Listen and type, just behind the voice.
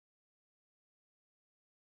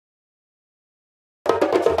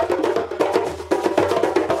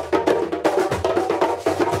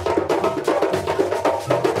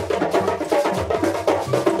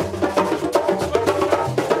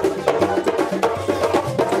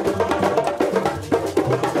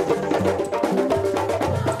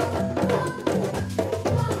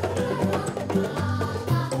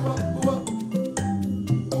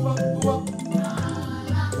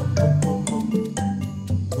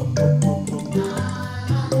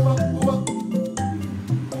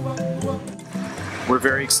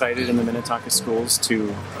very excited in the Minnetonka schools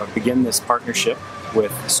to begin this partnership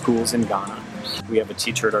with schools in Ghana. We have a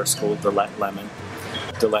teacher at our school, Delette Lemon.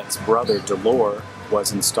 Delette's brother, Delore,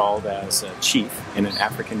 was installed as a chief in an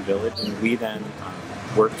African village, and we then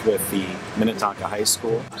worked with the Minnetonka High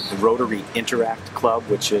School, the Rotary Interact Club,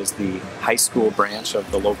 which is the high school branch of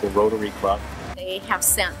the local Rotary Club. They have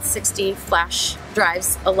sent 60 flash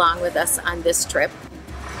drives along with us on this trip.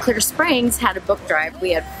 Clear Springs had a book drive.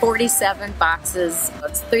 We had 47 boxes.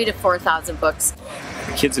 It's 3,000 to 4,000 books.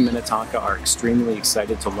 The kids in Minnetonka are extremely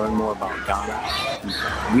excited to learn more about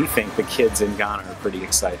Ghana. We think the kids in Ghana are pretty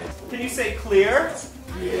excited. Can you say clear?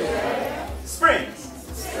 Yeah. Springs.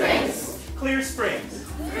 Springs. Clear Springs.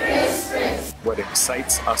 Clear Springs. What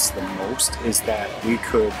excites us the most is that we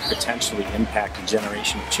could potentially impact a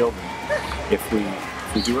generation of children. If we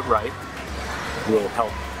do it right, we'll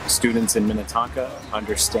help students in Minnetonka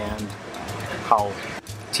understand how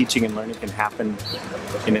teaching and learning can happen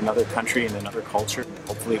in another country, in another culture.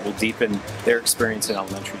 Hopefully it will deepen their experience in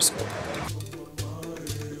elementary school.